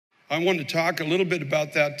I want to talk a little bit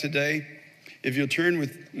about that today. If you'll turn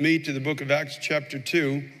with me to the book of Acts chapter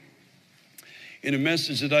 2, in a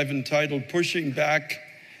message that I've entitled, Pushing Back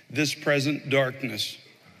This Present Darkness.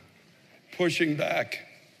 Pushing back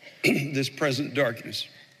this present darkness.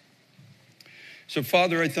 So,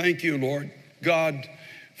 Father, I thank you, Lord God,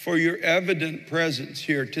 for your evident presence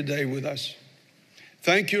here today with us.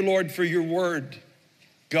 Thank you, Lord, for your word,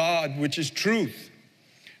 God, which is truth.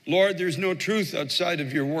 Lord, there's no truth outside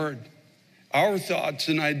of your word. Our thoughts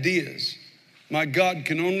and ideas, my God,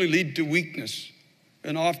 can only lead to weakness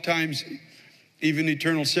and oftentimes even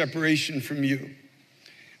eternal separation from you.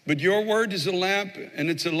 But your word is a lamp and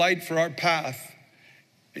it's a light for our path.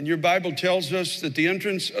 And your Bible tells us that the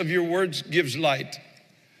entrance of your words gives light.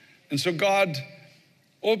 And so, God,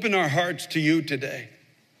 open our hearts to you today.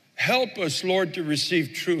 Help us, Lord, to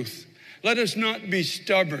receive truth. Let us not be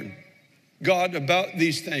stubborn, God, about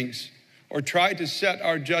these things or try to set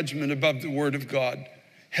our judgment above the word of God.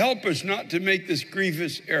 Help us not to make this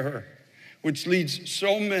grievous error, which leads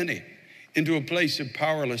so many into a place of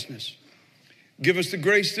powerlessness. Give us the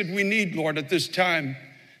grace that we need, Lord, at this time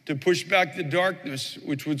to push back the darkness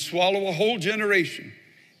which would swallow a whole generation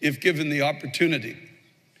if given the opportunity.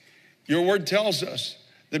 Your word tells us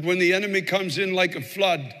that when the enemy comes in like a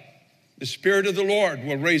flood, the Spirit of the Lord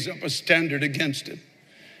will raise up a standard against it.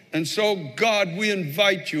 And so, God, we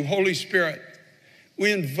invite you, Holy Spirit,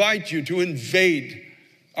 we invite you to invade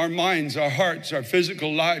our minds, our hearts, our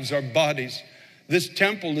physical lives, our bodies, this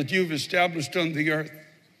temple that you've established on the earth.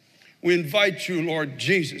 We invite you, Lord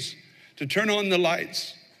Jesus, to turn on the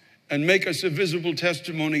lights and make us a visible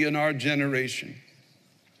testimony in our generation.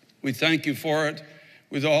 We thank you for it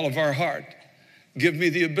with all of our heart. Give me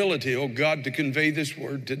the ability, oh God, to convey this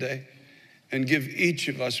word today, and give each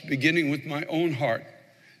of us, beginning with my own heart,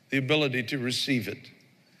 the ability to receive it.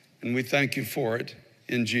 And we thank you for it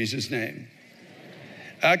in Jesus' name.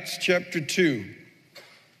 Acts chapter 2.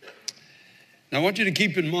 Now I want you to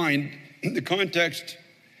keep in mind, in the context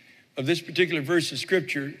of this particular verse of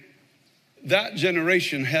scripture, that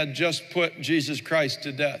generation had just put Jesus Christ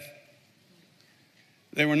to death.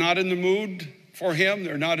 They were not in the mood for him.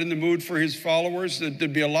 They're not in the mood for his followers.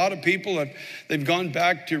 There'd be a lot of people that they've gone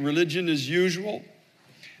back to religion as usual.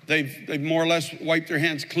 They've more or less wiped their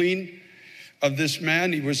hands clean of this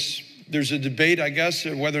man. There's a debate, I guess,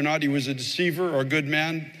 whether or not he was a deceiver or a good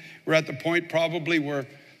man. We're at the point probably where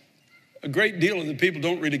a great deal of the people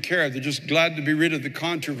don't really care. They're just glad to be rid of the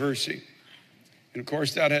controversy. And of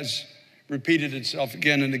course, that has repeated itself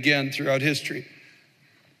again and again throughout history.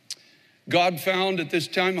 God found at this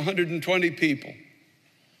time 120 people,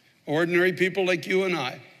 ordinary people like you and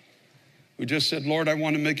I, who just said, Lord, I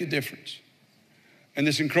want to make a difference. And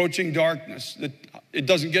this encroaching darkness, that it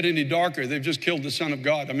doesn't get any darker. They've just killed the Son of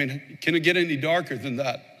God. I mean, can it get any darker than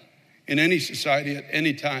that in any society at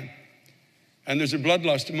any time? And there's a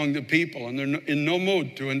bloodlust among the people, and they're in no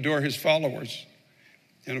mood to endure his followers.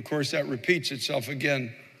 And of course, that repeats itself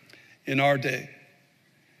again in our day.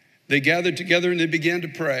 They gathered together and they began to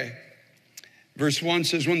pray. Verse 1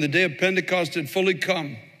 says, when the day of Pentecost had fully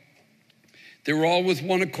come, they were all with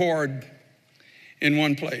one accord in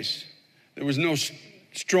one place. There was no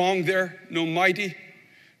strong there, no mighty,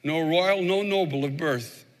 no royal, no noble of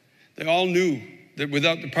birth. They all knew that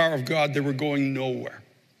without the power of God, they were going nowhere.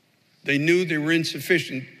 They knew they were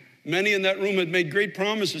insufficient. Many in that room had made great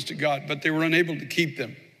promises to God, but they were unable to keep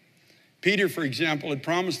them. Peter, for example, had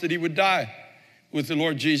promised that he would die with the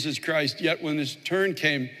Lord Jesus Christ. Yet when his turn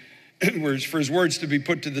came for his words to be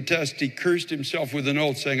put to the test, he cursed himself with an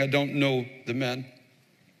oath, saying, I don't know the man.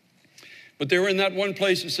 But they were in that one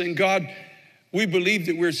place of saying, God, we believe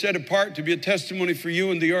that we're set apart to be a testimony for you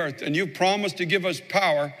in the earth, and you've promised to give us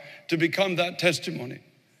power to become that testimony.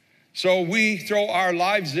 So we throw our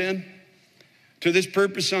lives in to this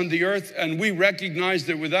purpose on the earth, and we recognize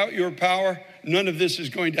that without your power, none of this is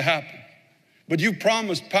going to happen. But you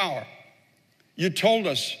promised power. You told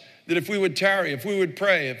us that if we would tarry, if we would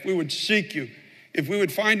pray, if we would seek you, if we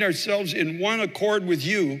would find ourselves in one accord with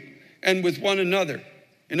you and with one another.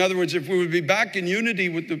 In other words, if we would be back in unity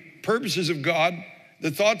with the purposes of God,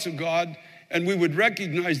 the thoughts of God, and we would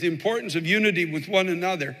recognize the importance of unity with one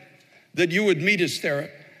another, that you would meet us there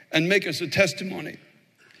and make us a testimony.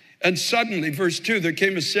 And suddenly, verse 2, there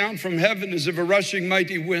came a sound from heaven as of a rushing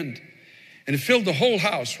mighty wind, and it filled the whole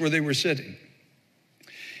house where they were sitting.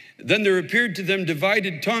 Then there appeared to them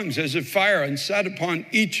divided tongues as of fire and sat upon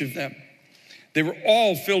each of them. They were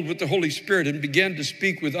all filled with the Holy Spirit and began to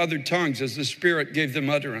speak with other tongues as the Spirit gave them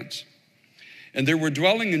utterance. And there were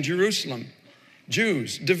dwelling in Jerusalem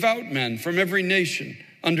Jews, devout men from every nation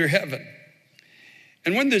under heaven.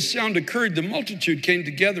 And when this sound occurred, the multitude came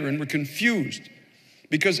together and were confused,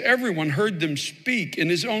 because everyone heard them speak in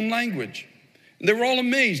his own language. And they were all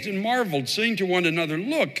amazed and marveled, saying to one another,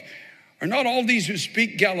 "Look, are not all these who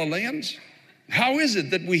speak Galileans? How is it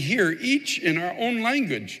that we hear each in our own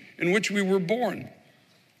language in which we were born?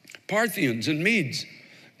 Parthians and Medes,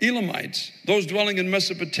 Elamites, those dwelling in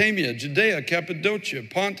Mesopotamia, Judea, Cappadocia,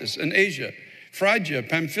 Pontus, and Asia, Phrygia,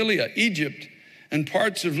 Pamphylia, Egypt, and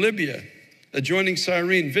parts of Libya, adjoining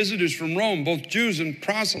Cyrene, visitors from Rome, both Jews and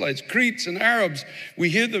proselytes, Cretes and Arabs, we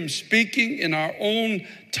hear them speaking in our own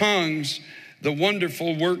tongues the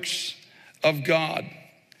wonderful works of God."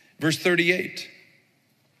 Verse 38,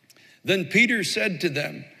 "Then Peter said to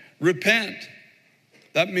them, 'Repent.'"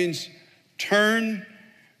 That means turn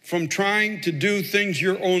from trying to do things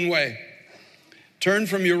your own way. Turn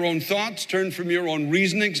from your own thoughts, turn from your own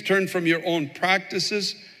reasonings, turn from your own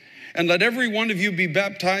practices, and let every one of you be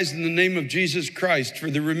baptized in the name of Jesus Christ for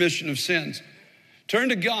the remission of sins. Turn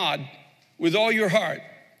to God with all your heart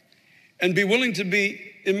and be willing to be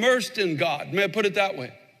immersed in God. May I put it that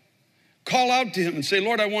way? Call out to him and say,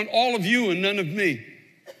 "Lord, I want all of you and none of me.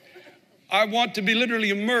 I want to be literally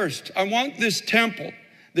immersed. I want this temple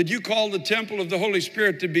that you call the temple of the Holy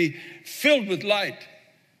Spirit to be filled with light,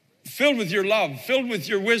 filled with your love, filled with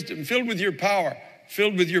your wisdom, filled with your power,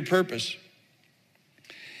 filled with your purpose.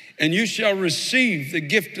 And you shall receive the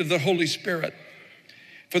gift of the Holy Spirit.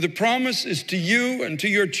 For the promise is to you and to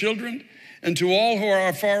your children and to all who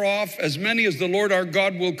are far off, as many as the Lord our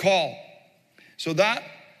God will call." So that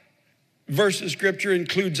verse of scripture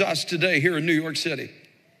includes us today here in New York City.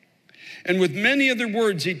 "And with many other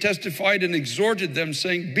words he testified and exhorted them,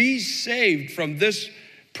 saying, 'Be saved from this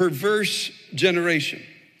perverse generation.'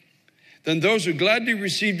 Then those who gladly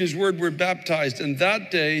received his word were baptized, and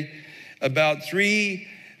that day about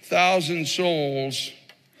 3,000 souls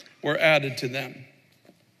were added to them."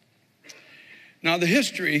 Now, the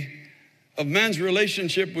history of man's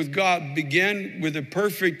relationship with God began with a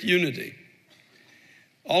perfect unity.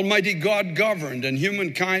 Almighty God governed, and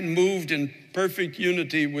humankind moved in perfect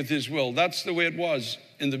unity with his will. That's the way it was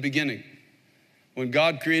in the beginning, when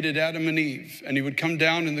God created Adam and Eve, and he would come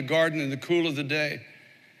down in the garden in the cool of the day.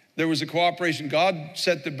 There was a cooperation. God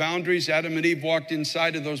set the boundaries. Adam and Eve walked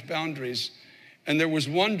inside of those boundaries, and there was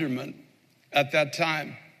wonderment at that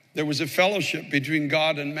time. There was a fellowship between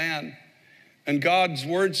God and man. And God's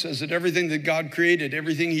word says that everything that God created,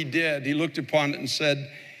 everything he did, he looked upon it and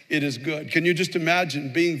said, "It is good." Can you just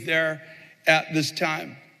imagine being there at this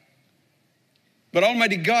time? But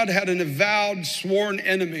Almighty God had an avowed, sworn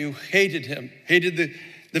enemy who hated him, hated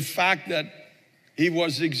the fact that he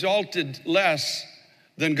was exalted less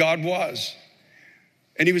than God was.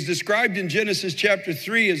 And he was described in Genesis chapter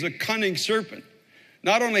 3 as a cunning serpent,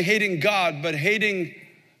 not only hating God, but hating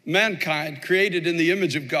mankind created in the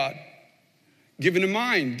image of God, given a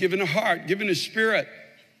mind, given a heart, given a spirit,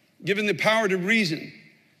 given the power to reason,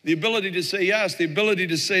 the ability to say yes, the ability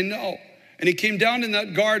to say no. And he came down in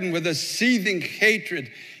that garden with a seething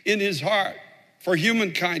hatred in his heart for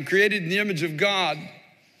humankind, created in the image of God,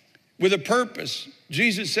 with a purpose.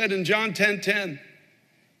 Jesus said in John 10:10,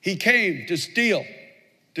 he came to steal,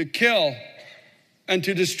 to kill, and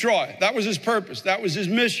to destroy. That was his purpose. That was his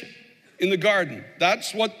mission in the garden.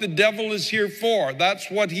 That's what the devil is here for. That's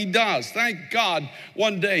what he does. Thank God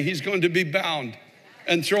one day he's going to be bound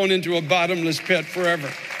and thrown into a bottomless pit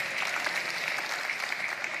forever.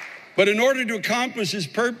 But in order to accomplish his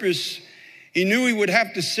purpose, he knew he would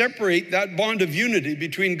have to separate that bond of unity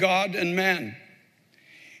between God and man.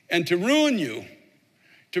 And to ruin you,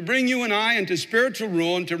 to bring you and I into spiritual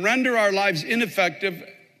ruin, to render our lives ineffective,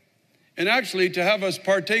 and actually to have us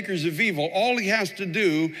partakers of evil, all he has to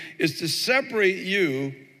do is to separate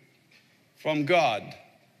you from God,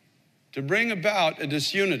 to bring about a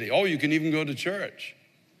disunity. Oh, you can even go to church,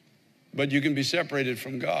 but you can be separated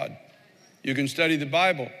from God. You can study the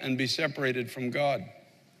Bible and be separated from God,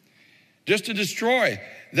 just to destroy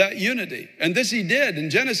that unity. And this he did. In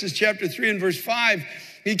Genesis chapter 3 and verse 5,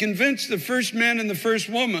 he convinced the first man and the first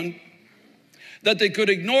woman that they could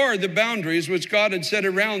ignore the boundaries which God had set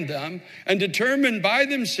around them and determine by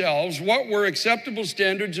themselves what were acceptable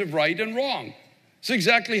standards of right and wrong. It's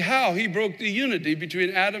exactly how he broke the unity between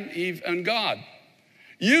Adam, Eve, and God.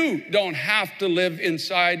 You don't have to live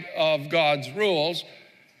inside of God's rules.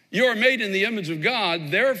 You're made in the image of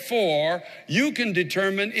God, therefore you can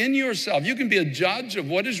determine in yourself. You can be a judge of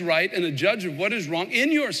what is right and a judge of what is wrong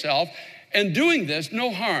in yourself, and doing this,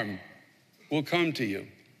 no harm will come to you.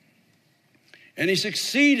 And he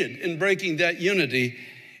succeeded in breaking that unity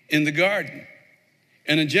in the garden.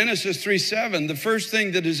 And in Genesis 3:7, the first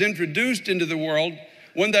thing that is introduced into the world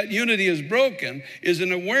when that unity is broken is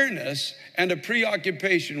an awareness and a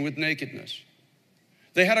preoccupation with nakedness.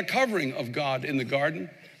 They had a covering of God in the garden.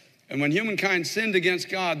 And when humankind sinned against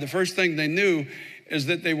God, the first thing they knew is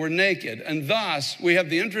that they were naked. And thus, we have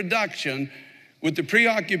the introduction with the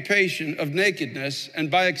preoccupation of nakedness, and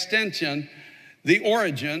by extension, the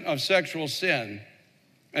origin of sexual sin.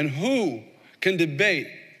 And who can debate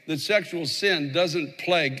that sexual sin doesn't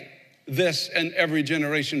plague this and every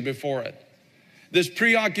generation before it? This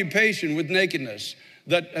preoccupation with nakedness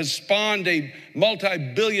that has spawned a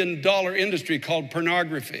multi-billion-dollar industry called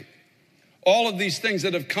pornography. All of these things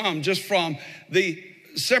that have come just from the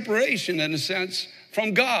separation, in a sense,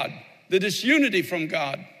 from God, the disunity from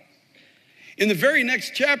God. In the very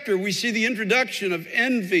next chapter, we see the introduction of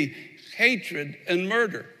envy, hatred, and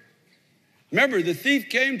murder. Remember, the thief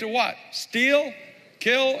came to what? Steal,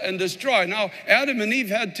 kill, and destroy. Now, Adam and Eve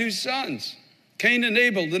had two sons, Cain and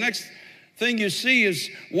Abel. The next thing you see is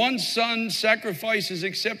one son's sacrifice is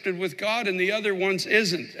accepted with God and the other one's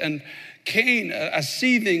isn't. And Cain, a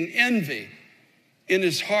seething envy in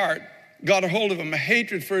his heart, got a hold of him, a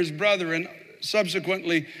hatred for his brother, and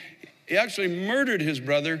subsequently, he actually murdered his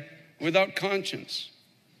brother without conscience.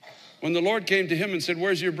 When the Lord came to him and said,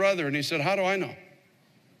 "Where's your brother?" And he said, "How do I know?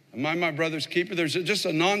 Am I my brother's keeper?" There's just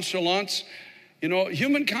a nonchalance. You know,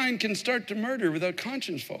 humankind can start to murder without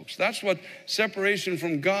conscience, folks. That's what separation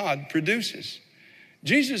from God produces.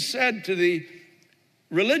 Jesus said to the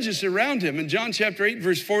religious around him in John chapter 8,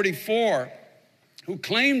 verse 44, who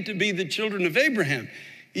claimed to be the children of Abraham,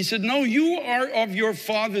 he said, "No, you are of your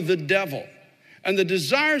father, the devil, and the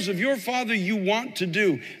desires of your father you want to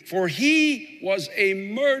do, for he was a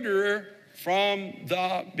murderer from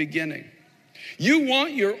the beginning." You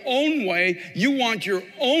want your own way, you want your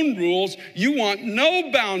own rules, you want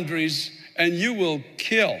no boundaries, and you will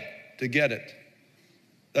kill to get it.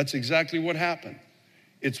 That's exactly what happened.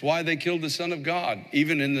 It's why they killed the Son of God,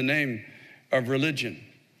 even in the name of religion.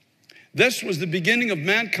 This was the beginning of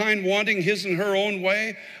mankind wanting his and her own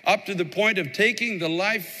way, up to the point of taking the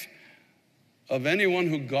life of anyone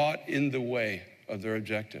who got in the way of their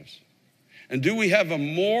objectives. And do we have a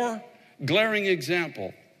more glaring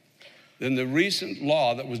example than the recent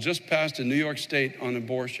law that was just passed in New York State on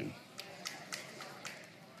abortion?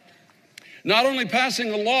 Not only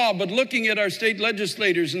passing a law, but looking at our state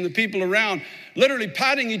legislators and the people around, literally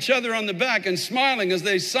patting each other on the back and smiling as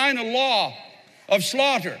they sign a law of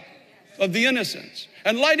slaughter of the innocents,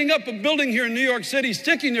 and lighting up a building here in New York City,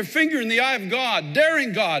 sticking their finger in the eye of God,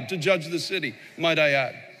 daring God to judge the city, might I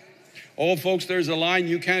add. Oh, folks, there's a line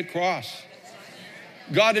you can't cross.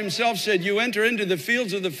 God himself said, "You enter into the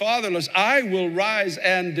fields of the fatherless, I will rise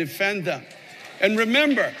and defend them." And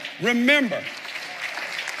remember,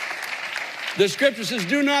 the scripture says,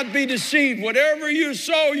 "Do not be deceived. Whatever you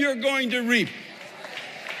sow, you're going to reap."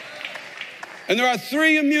 And there are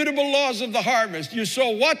three immutable laws of the harvest. You sow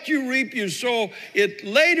what you reap, you sow it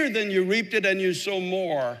later than you reaped it, and you sow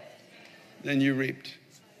more than you reaped.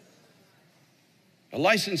 A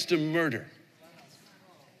license to murder.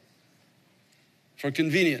 For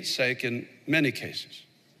convenience sake in many cases.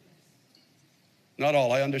 Not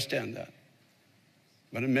all, I understand that.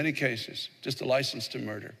 But in many cases, just a license to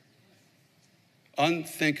murder.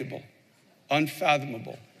 Unthinkable,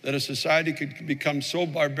 unfathomable that a society could become so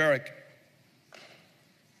barbaric.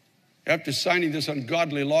 After signing this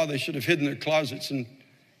ungodly law, they should have hidden their closets in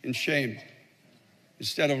shame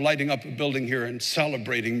instead of lighting up a building here and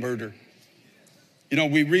celebrating murder. You know,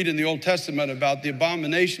 we read in the Old Testament about the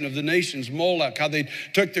abomination of the nations, Molech, how they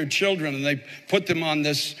took their children and they put them on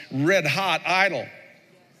this red-hot idol.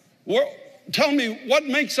 Tell me, what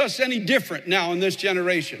makes us any different now in this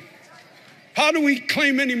generation? How do we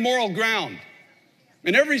claim any moral ground?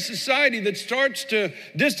 In every society that starts to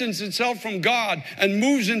distance itself from God and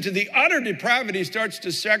moves into the utter depravity, starts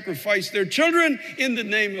to sacrifice their children in the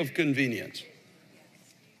name of convenience.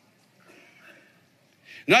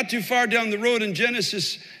 Not too far down the road in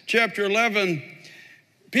Genesis chapter 11,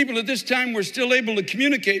 people at this time were still able to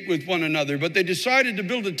communicate with one another, but they decided to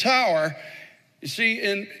build a tower, you see,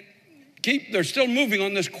 and they're still moving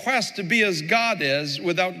on this quest to be as God is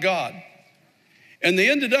without God. And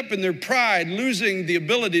they ended up in their pride losing the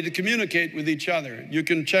ability to communicate with each other. You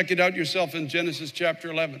can check it out yourself in Genesis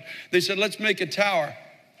chapter 11. They said, "Let's make a tower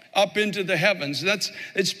up into the heavens."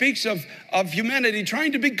 It speaks of humanity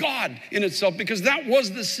trying to be God in itself, because that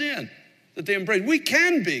was the sin that they embraced. We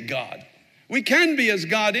can be God. We can be as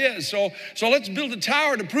God is. So let's build a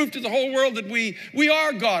tower to prove to the whole world that we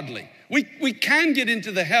are godly. We can get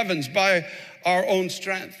into the heavens by our own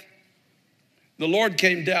strength. The Lord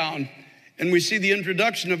came down, and we see the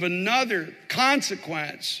introduction of another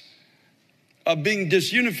consequence of being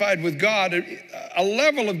disunified with God, a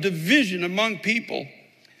level of division among people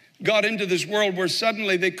got into this world where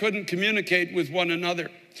suddenly they couldn't communicate with one another.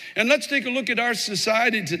 And let's take a look at our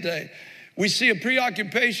society today. We see a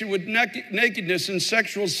preoccupation with nakedness and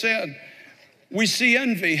sexual sin. We see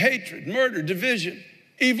envy, hatred, murder, division,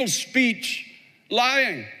 evil speech,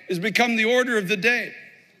 lying has become the order of the day.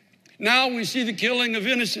 Now we see the killing of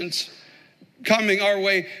innocents coming our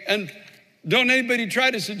way, and don't anybody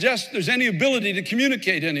try to suggest there's any ability to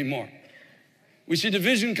communicate anymore. We see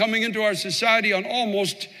division coming into our society on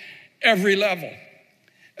almost every level.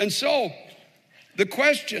 And so the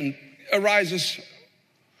question arises,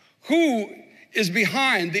 who is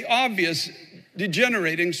behind the obvious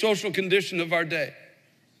degenerating social condition of our day?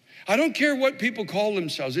 I don't care what people call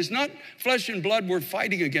themselves. It's not flesh and blood we're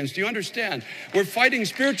fighting against. Do you understand? We're fighting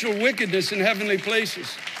spiritual wickedness in heavenly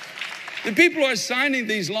places. The people who are signing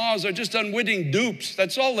these laws are just unwitting dupes.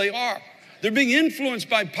 That's all they are. They're being influenced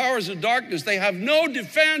by powers of darkness. They have no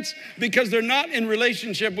defense because they're not in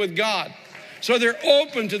relationship with God. So they're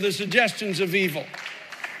open to the suggestions of evil.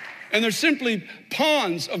 And they're simply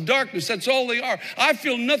pawns of darkness. That's all they are. I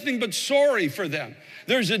feel nothing but sorry for them.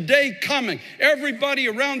 There's a day coming. Everybody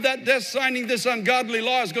around that desk signing this ungodly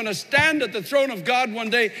law is going to stand at the throne of God one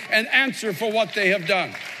day and answer for what they have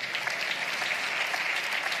done.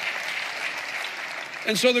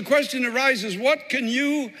 And so the question arises, what can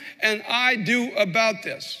you and I do about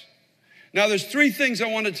this? Now, there's three things I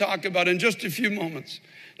want to talk about in just a few moments.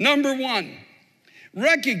 Number one,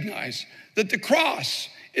 recognize that the cross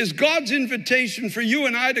is God's invitation for you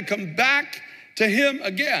and I to come back to Him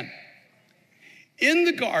again. In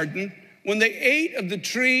the garden, when they ate of the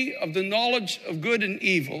tree of the knowledge of good and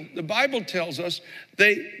evil, the Bible tells us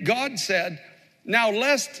God said, now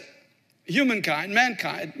lest mankind,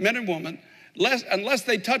 men and women, unless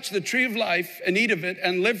they touch the tree of life and eat of it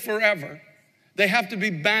and live forever, they have to be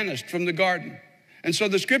banished from the garden. And so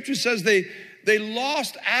the scripture says they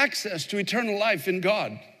lost access to eternal life in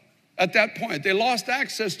God at that point. They lost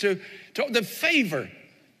access to the favor,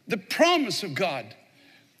 the promise of God,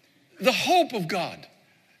 the hope of God.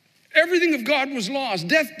 Everything of God was lost.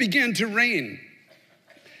 Death began to reign.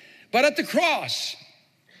 But at the cross,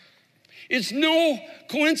 it's no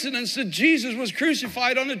coincidence that Jesus was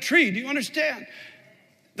crucified on a tree. Do you understand?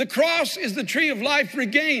 The cross is the tree of life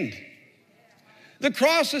regained. The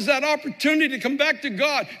cross is that opportunity to come back to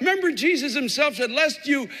God. Remember, Jesus himself said, lest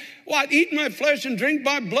you, eat my flesh and drink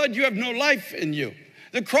my blood, you have no life in you.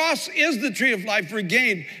 The cross is the tree of life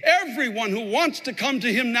regained. Everyone who wants to come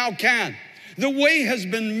to him now can. The way has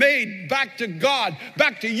been made back to God,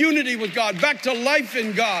 back to unity with God, back to life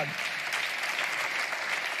in God.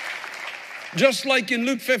 Just like in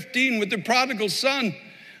Luke 15 with the prodigal son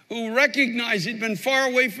who recognized he'd been far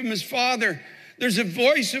away from his father. There's a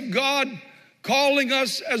voice of God calling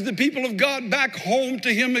us as the people of God back home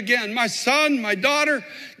to him again. My son, my daughter,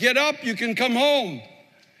 get up, you can come home.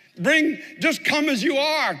 Just come as you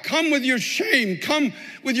are. Come with your shame. Come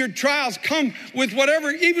with your trials. Come with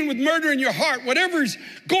whatever, even with murder in your heart, whatever's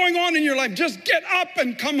going on in your life, just get up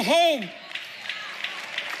and come home.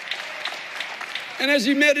 And as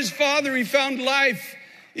he met his father, he found life.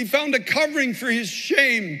 He found a covering for his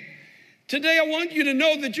shame. Today, I want you to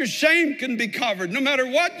know that your shame can be covered, no matter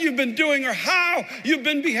what you've been doing or how you've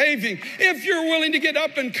been behaving. If you're willing to get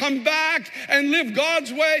up and come back and live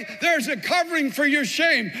God's way, there's a covering for your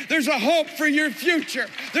shame. There's a hope for your future.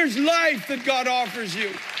 There's life that God offers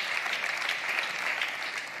you.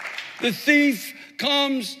 The thief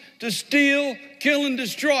comes to steal, kill, and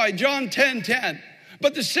destroy. John 10:10.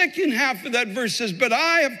 But the second half of that verse says, but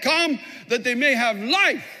I have come that they may have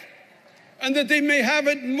life and that they may have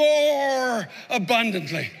it more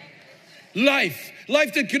abundantly. Life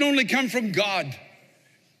that can only come from God.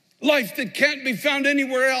 Life that can't be found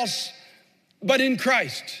anywhere else but in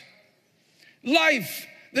Christ. Life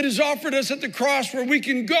that is offered us at the cross where we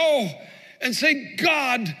can go and say,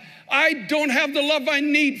 God, I don't have the love I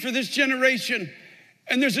need for this generation.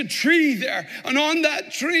 And there's a tree there. And on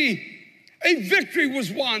that tree, a victory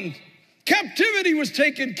was won. Captivity was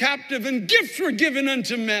taken captive and gifts were given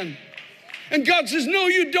unto men. And God says, no,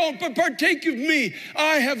 you don't, but partake of me.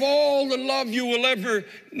 I have all the love you will ever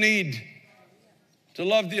need to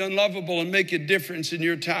love the unlovable and make a difference in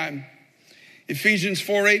your time. Ephesians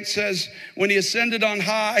 4:8 says, when he ascended on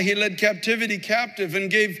high, he led captivity captive and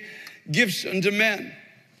gave gifts unto men.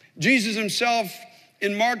 Jesus himself,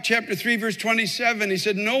 in Mark chapter 3, verse 27, he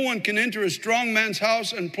said, no one can enter a strong man's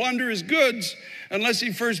house and plunder his goods unless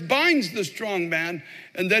he first binds the strong man,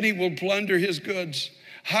 and then he will plunder his goods.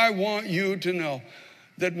 I want you to know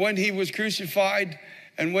that when he was crucified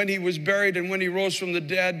And when he was buried and when he rose from the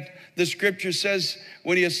dead, the scripture says,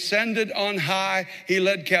 when he ascended on high, he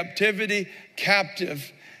led captivity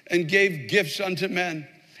captive and gave gifts unto men.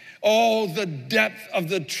 Oh, the depth of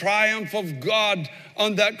the triumph of God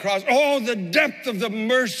on that cross. Oh, the depth of the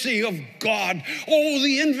mercy of God. Oh,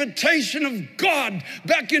 the invitation of God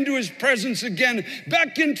back into his presence again,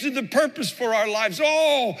 back into the purpose for our lives.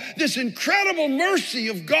 Oh, this incredible mercy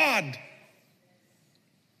of God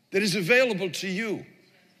that is available to you,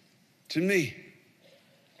 to me.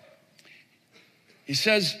 He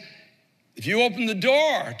says, if you open the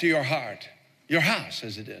door to your heart, your house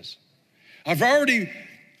as it is, I've already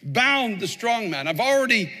bound the strong man. I've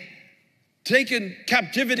already taken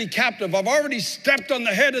captivity captive. I've already stepped on the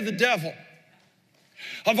head of the devil.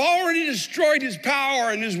 I've already destroyed his power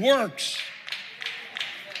and his works.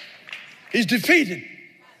 He's defeated.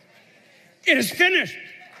 It is finished.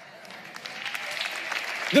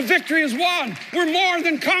 The victory is won. We're more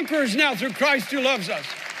than conquerors now through Christ who loves us.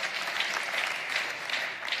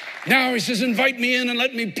 Now he says, invite me in and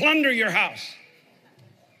let me plunder your house.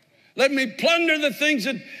 Let me plunder the things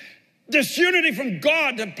that disunity from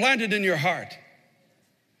God have planted in your heart.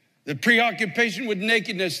 The preoccupation with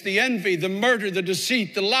nakedness, the envy, the murder, the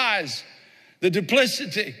deceit, the lies, the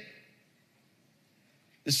duplicity,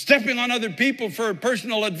 the stepping on other people for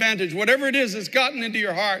personal advantage, whatever it is that's gotten into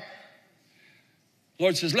your heart. The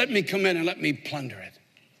Lord says, let me come in and let me plunder it.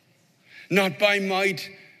 Not by might,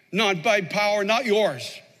 not by power, not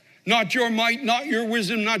yours. Not your might, not your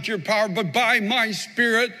wisdom, not your power, but by my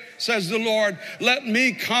Spirit, says the Lord. Let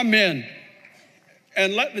me come in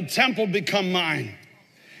and let the temple become mine.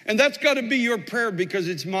 And that's got to be your prayer because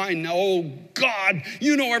it's mine now. Oh God,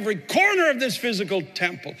 you know every corner of this physical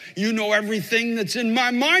temple. You know everything that's in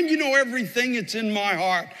my mind. You know everything that's in my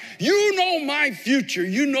heart. You know my future.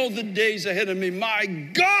 You know the days ahead of me. My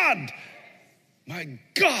God,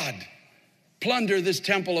 plunder this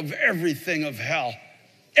temple of everything of hell.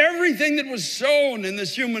 Everything that was sown in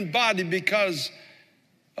this human body because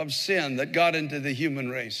of sin that got into the human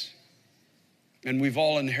race. And we've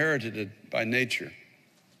all inherited it by nature.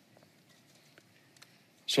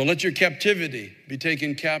 So let your captivity be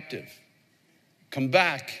taken captive. Come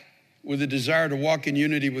back with a desire to walk in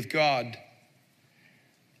unity with God.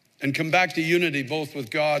 And come back to unity both with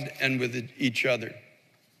God and with each other.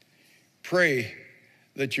 Pray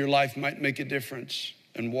that your life might make a difference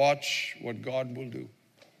and watch what God will do.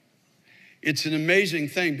 It's an amazing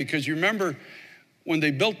thing because you remember when they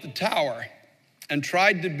built the tower and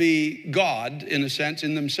tried to be God, in a sense,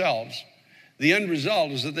 in themselves, the end result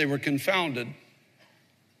is that they were confounded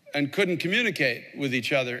and couldn't communicate with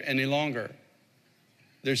each other any longer.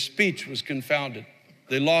 Their speech was confounded.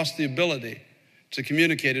 They lost the ability to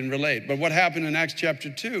communicate and relate. But what happened in Acts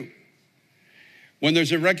chapter 2? When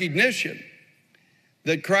there's a recognition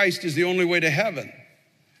that Christ is the only way to heaven,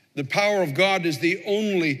 the power of God is the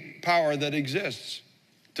only power that exists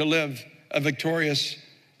to live a victorious,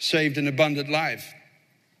 saved, and abundant life.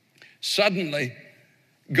 Suddenly,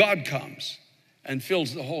 God comes and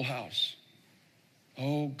fills the whole house.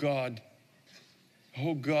 Oh God, I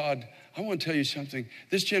want to tell you something.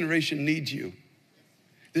 This generation needs you.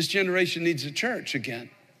 This generation needs a church again.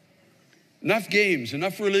 Enough games,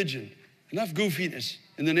 enough religion, enough goofiness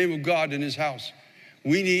in the name of God in his house.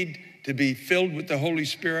 We need to be filled with the Holy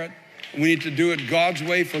Spirit. We need to do it God's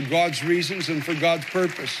way for God's reasons and for God's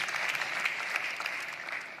purpose.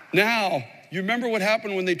 Now, you remember what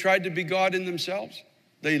happened when they tried to be God in themselves?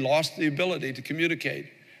 They lost the ability to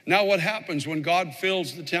communicate. Now what happens when God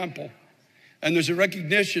fills the temple and there's a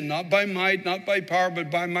recognition, not by might, not by power, but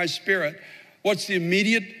by my Spirit? What's the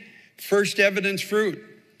immediate first evidence fruit?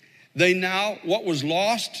 What was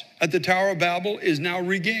lost at the Tower of Babel is now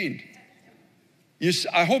regained.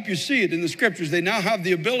 I hope you see it in the scriptures. They now have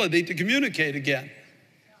the ability to communicate again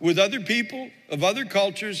with other people, of other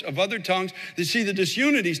cultures, of other tongues. They see the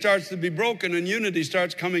disunity starts to be broken and unity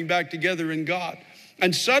starts coming back together in God.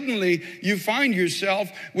 And suddenly you find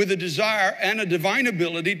yourself with a desire and a divine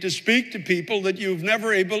ability to speak to people that you've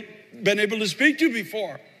never been able to speak to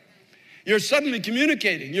before. You're suddenly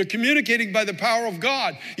communicating. You're communicating by the power of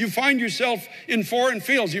God. You find yourself in foreign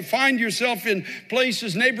fields. You find yourself in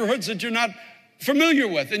places, neighborhoods that you're not familiar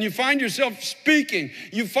with, and you find yourself speaking.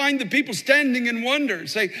 You find the people standing in wonder,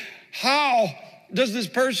 say, how does this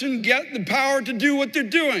person get the power to do what they're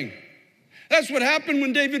doing? That's what happened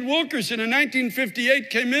when David Wilkerson in 1958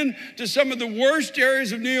 came in to some of the worst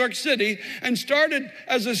areas of New York City and started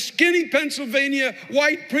as a skinny Pennsylvania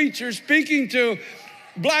white preacher speaking to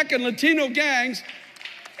Black and Latino gangs,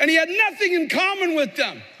 and he had nothing in common with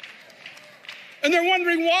them. And they're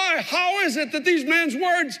wondering why. How is it that this man's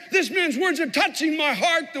words are touching my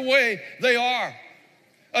heart the way they are?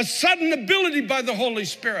 A sudden ability by the Holy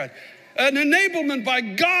Spirit. An enablement by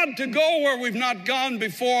God to go where we've not gone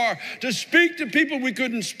before, to speak to people we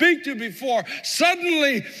couldn't speak to before.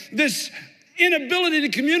 Suddenly, this inability to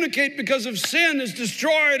communicate because of sin is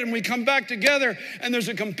destroyed, and we come back together, and there's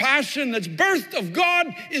a compassion that's birthed of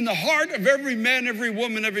God in the heart of every man, every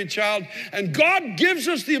woman, every child. And God gives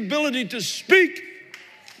us the ability to speak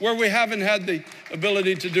where we haven't had the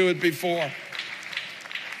ability to do it before.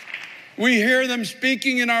 We hear them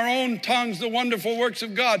speaking in our own tongues the wonderful works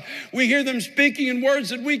of God. We hear them speaking in words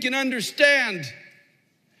that we can understand.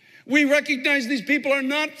 We recognize these people are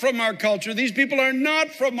not from our culture. These people are not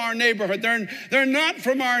from our neighborhood. They're not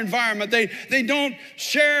from our environment. They don't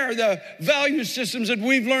share the value systems that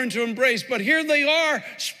we've learned to embrace. But here they are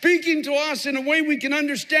speaking to us in a way we can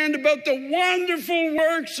understand about the wonderful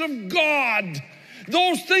works of God.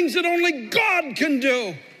 Those things that only God can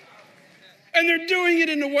do. And they're doing it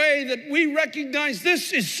in a way that we recognize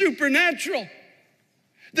this is supernatural.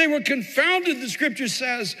 They were confounded, the scripture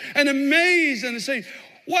says, and amazed, and they say,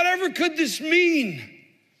 whatever could this mean?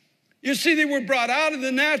 You see, they were brought out of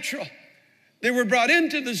the natural. They were brought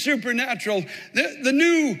into the supernatural. The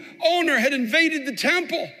new owner had invaded the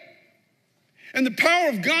temple. And the power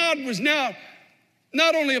of God was now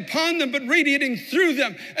not only upon them, but radiating through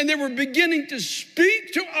them. And they were beginning to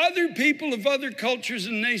speak to other people of other cultures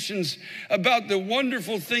and nations about the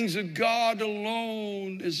wonderful things that God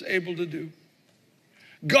alone is able to do.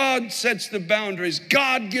 God sets the boundaries.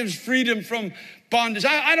 God gives freedom from bondage.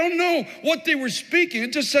 I don't know what they were speaking.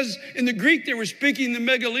 It just says in the Greek they were speaking the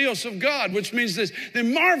megalios of God, which means this, the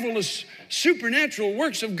marvelous supernatural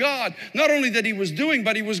works of God, not only that he was doing,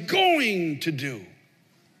 but he was going to do.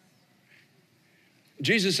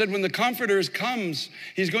 Jesus said when the Comforter comes,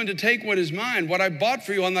 he's going to take what is mine, what I bought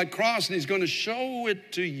for you on that cross, and he's going to show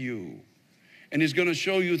it to you. And he's going to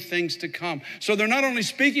show you things to come. So they're not only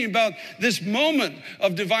speaking about this moment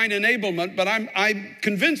of divine enablement, but I'm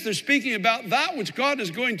convinced they're speaking about that which God is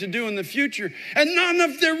going to do in the future. And none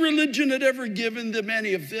of their religion had ever given them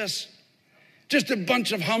any of this. Just a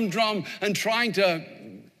bunch of humdrum and trying to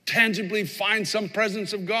tangibly find some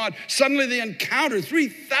presence of God. Suddenly they encounter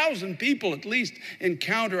 3,000 people at least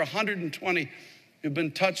encounter 120 who've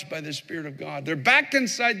been touched by the Spirit of God. They're back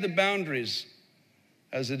inside the boundaries,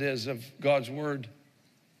 as it is, of God's word.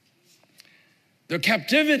 Their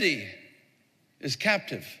captivity is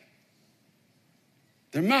captive.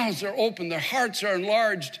 Their mouths are open, their hearts are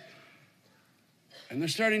enlarged, and they're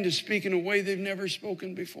starting to speak in a way they've never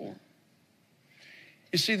spoken before.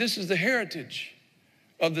 You see, this is the heritage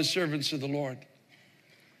of the servants of the Lord.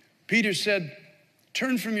 Peter said,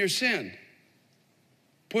 turn from your sin,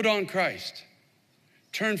 put on Christ.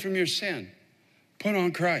 Turn from your sin, put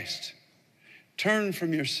on Christ. Turn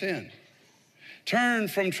from your sin. Turn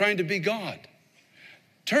from trying to be God.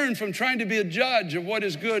 Turn from trying to be a judge of what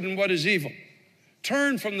is good and what is evil.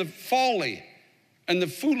 Turn from the folly and the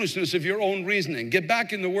foolishness of your own reasoning. Get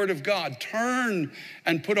back in the Word of God. Turn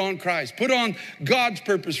and put on Christ. Put on God's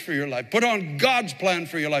purpose for your life. Put on God's plan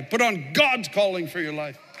for your life. Put on God's calling for your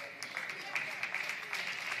life.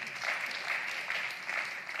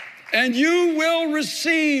 And you will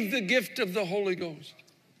receive the gift of the Holy Ghost.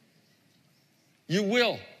 You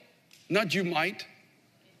will. Not you might.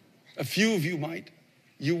 A few of you might.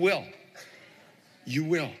 You will. You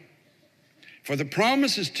will. For the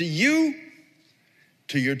promise is to you,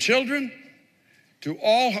 to your children, to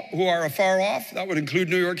all who are afar off. That would include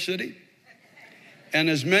New York City. And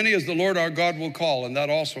as many as the Lord our God will call, and that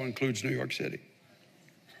also includes New York City.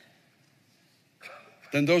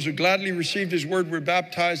 Then those who gladly received his word were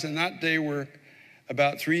baptized, and that day were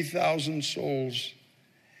about 3,000 souls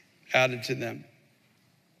added to them.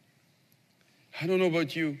 I don't know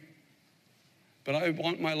about you, but I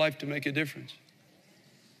want my life to make a difference.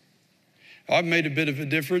 I've made a bit of a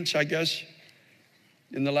difference, I guess,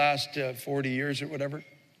 in the last 40 years or whatever.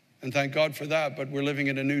 And thank God for that, but we're living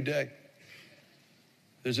in a new day.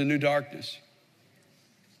 There's a new darkness.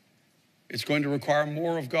 It's going to require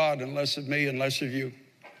more of God and less of me and less of you.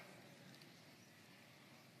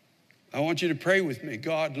 I want you to pray with me.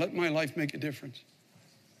 God, let my life make a difference.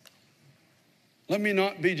 Let me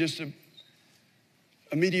not be just a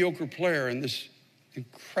mediocre player in this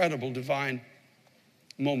incredible divine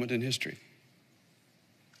moment in history.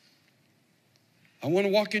 I want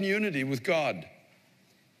to walk in unity with God.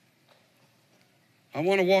 I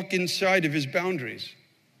want to walk inside of his boundaries,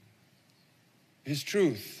 his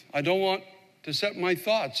truth. I don't want to set my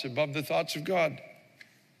thoughts above the thoughts of God.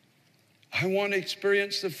 I want to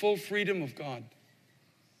experience the full freedom of God.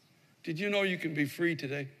 Did you know you can be free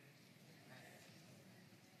today?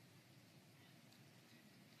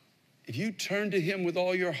 If you turn to him with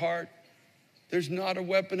all your heart, there's not a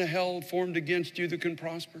weapon of hell formed against you that can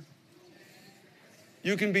prosper.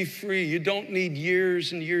 You can be free. You don't need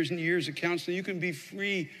years and years and years of counseling. You can be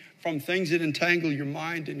free from things that entangle your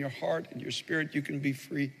mind and your heart and your spirit. You can be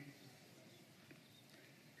free.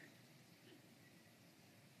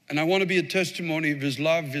 And I want to be a testimony of his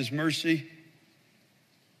love, his mercy,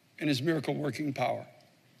 and his miracle working power.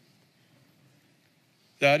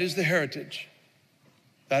 That is the heritage.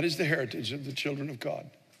 That is the heritage of the children of God.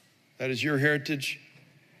 That is your heritage.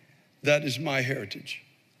 That is my heritage.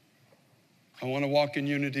 I want to walk in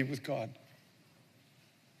unity with God.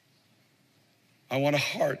 I want a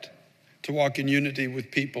heart to walk in unity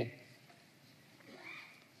with people.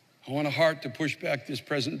 I want a heart to push back this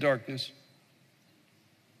present darkness,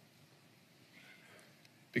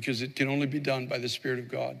 because it can only be done by the Spirit of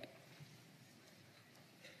God.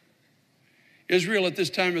 Israel at this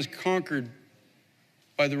time is conquered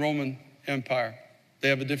by the Roman Empire. They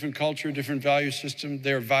have a different culture, a different value system.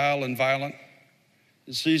 They're vile and violent.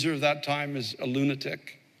 The Caesar of that time is a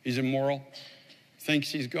lunatic. He's immoral, thinks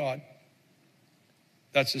he's God.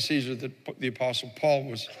 That's the Caesar that the Apostle Paul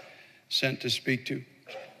was sent to speak to.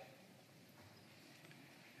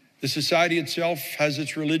 The society itself has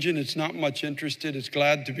its religion. It's not much interested. It's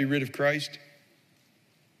glad to be rid of Christ.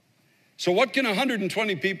 So what can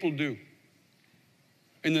 120 people do?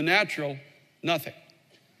 In the natural, nothing.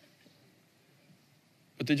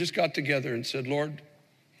 But they just got together and said, Lord,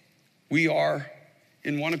 we are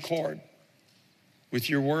in one accord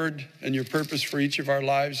with your word and your purpose for each of our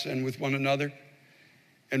lives and with one another.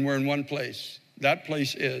 And we're in one place. That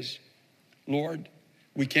place is, Lord,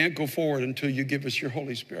 we can't go forward until you give us your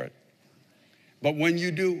Holy Spirit. But when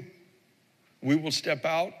you do, we will step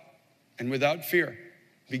out and without fear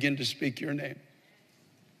begin to speak your name.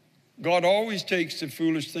 God always takes the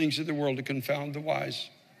foolish things of the world to confound the wise,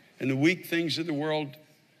 and the weak things of the world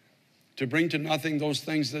to bring to nothing those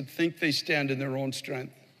things that think they stand in their own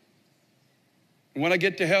strength. And when I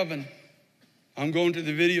get to heaven, I'm going to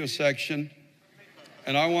the video section,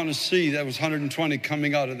 and I want to see that was 120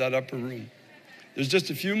 coming out of that upper room. There's just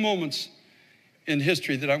a few moments in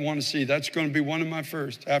history that I want to see. That's going to be one of my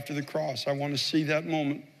first. After the cross, I want to see that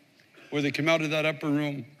moment where they come out of that upper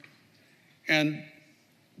room. And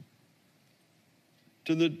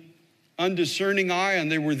to the undiscerning eye,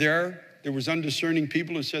 and they were there was undiscerning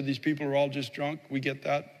people who said these people are all just drunk. We get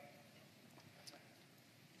that.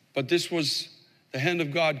 But this was the hand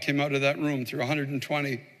of God came out of that room through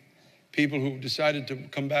 120 people who decided to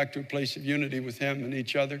come back to a place of unity with him and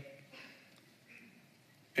each other.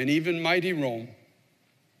 And even mighty Rome,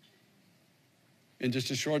 in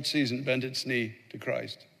just a short season, bent its knee to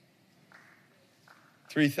Christ.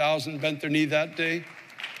 3,000 bent their knee that day.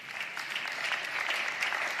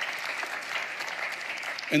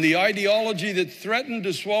 And the ideology that threatened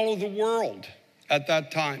to swallow the world at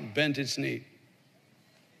that time bent its knee.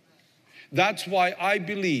 That's why I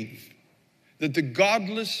believe that the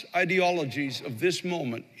godless ideologies of this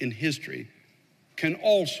moment in history can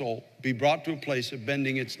also be brought to a place of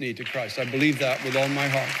bending its knee to Christ. I believe that with all my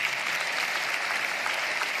heart.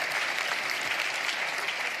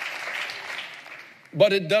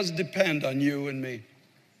 But it does depend on you and me,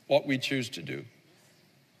 what we choose to do.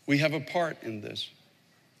 We have a part in this.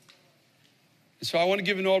 So I want to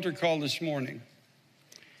give an altar call this morning.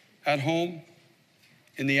 At home,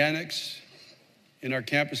 in the annex, in our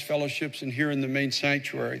campus fellowships, and here in the main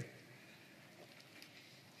sanctuary.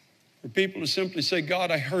 For people to simply say, God,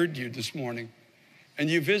 I heard you this morning, and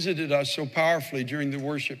you visited us so powerfully during the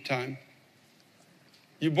worship time.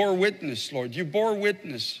 You bore witness, Lord. You bore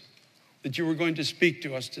witness that you were going to speak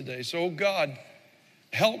to us today. So, God,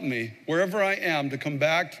 help me, wherever I am, to come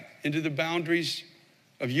back into the boundaries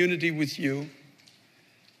of unity with you.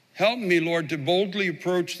 Help me, Lord, to boldly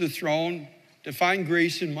approach the throne, to find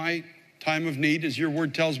grace in my time of need, as your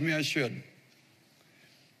word tells me I should.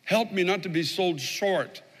 Help me not to be sold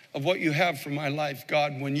short of what you have for my life,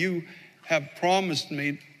 God, when you have promised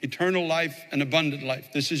me eternal life and abundant life.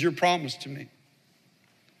 This is your promise to me.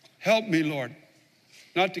 Help me, Lord,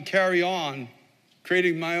 not to carry on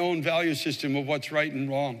creating my own value system of what's right and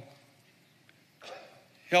wrong.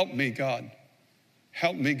 Help me, God.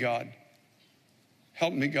 Help me, God.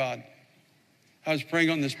 Help me, God. I was praying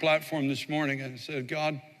on this platform this morning and said,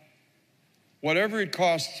 God, whatever it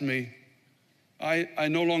costs me, I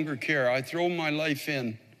no longer care. I throw my life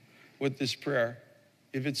in with this prayer.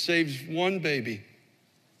 If it saves one baby,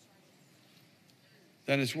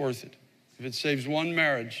 then it's worth it. If it saves one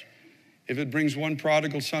marriage, if it brings one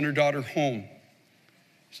prodigal son or daughter home,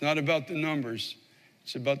 It's not about the numbers.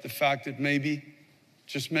 It's about the fact that maybe,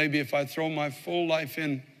 just maybe, if I throw my full life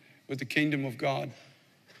in with the kingdom of God,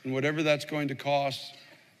 and whatever that's going to cost,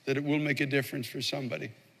 that it will make a difference for somebody.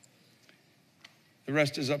 The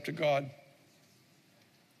rest is up to God.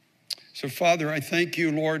 So, Father, I thank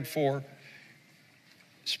you, Lord, for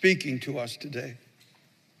speaking to us today.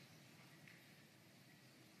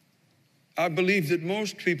 I believe that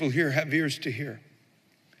most people here have ears to hear.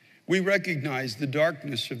 We recognize the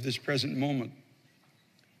darkness of this present moment.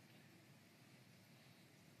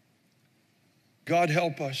 God,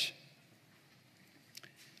 help us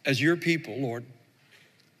as your people, Lord,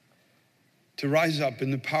 to rise up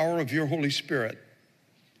in the power of your Holy Spirit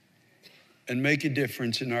and make a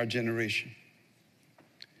difference in our generation.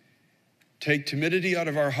 Take timidity out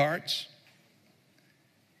of our hearts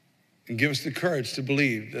and give us the courage to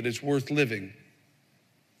believe that it's worth living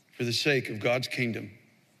for the sake of God's kingdom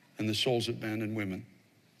and the souls of men and women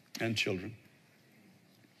and children.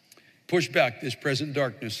 Push back this present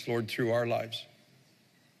darkness, Lord, through our lives.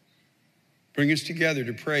 Bring us together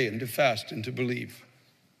to pray and to fast and to believe.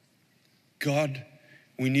 God,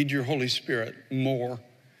 we need your Holy Spirit more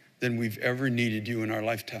than we've ever needed you in our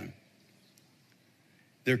lifetime.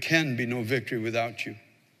 There can be no victory without you.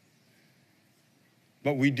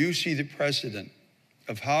 But we do see the precedent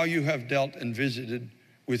of how you have dealt and visited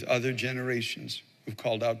with other generations who've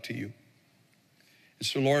called out to you. And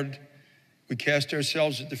so, Lord, we cast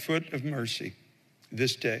ourselves at the foot of mercy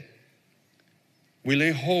this day. We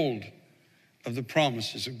lay hold of the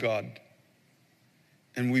promises of God.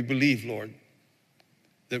 And we believe, Lord,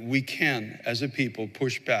 that we can, as a people,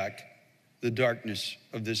 push back the darkness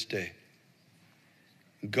of this day.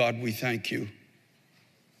 God, we thank you.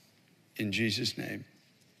 In Jesus' name.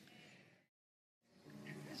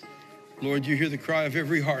 Lord, you hear the cry of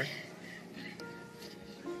every heart.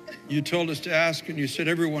 You told us to ask, and you said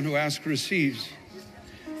everyone who asks receives.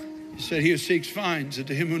 You said he who seeks finds, and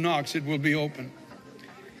to him who knocks it will be open.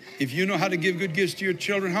 If you know how to give good gifts to your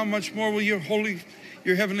children, how much more will your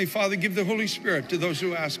Heavenly Father give the Holy Spirit to those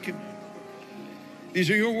who ask him?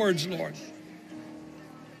 These are your words, Lord.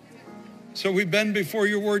 So we bend before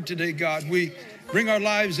your word today, God. We bring our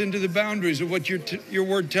lives into the boundaries of what your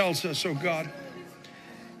word tells us, oh God.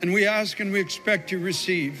 And we ask and we expect to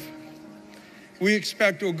receive. We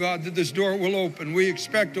expect, oh God, that this door will open. We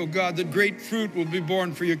expect, oh God, that great fruit will be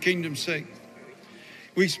born for your kingdom's sake.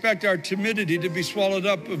 We expect our timidity to be swallowed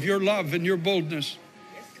up of your love and your boldness.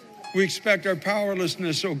 We expect our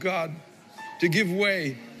powerlessness, oh God, to give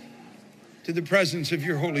way to the presence of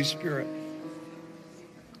your Holy Spirit.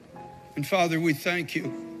 And Father, we thank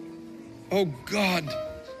you. Oh God,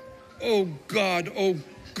 oh God, oh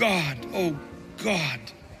God, oh God,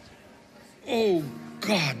 oh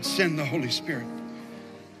God, send the Holy Spirit.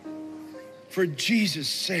 For Jesus'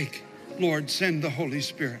 sake, Lord, send the Holy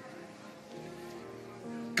Spirit.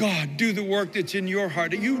 God, do the work that's in your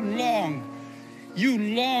heart. You long,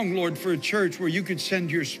 Lord, for a church where you could send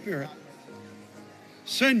your Spirit.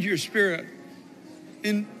 Send your Spirit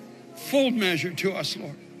in full measure to us,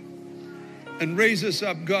 Lord. And raise us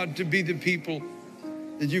up, God, to be the people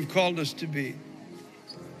that you've called us to be.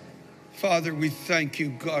 Father, we thank you,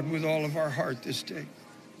 God, with all of our heart this day.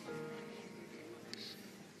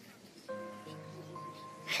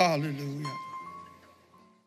 Hallelujah.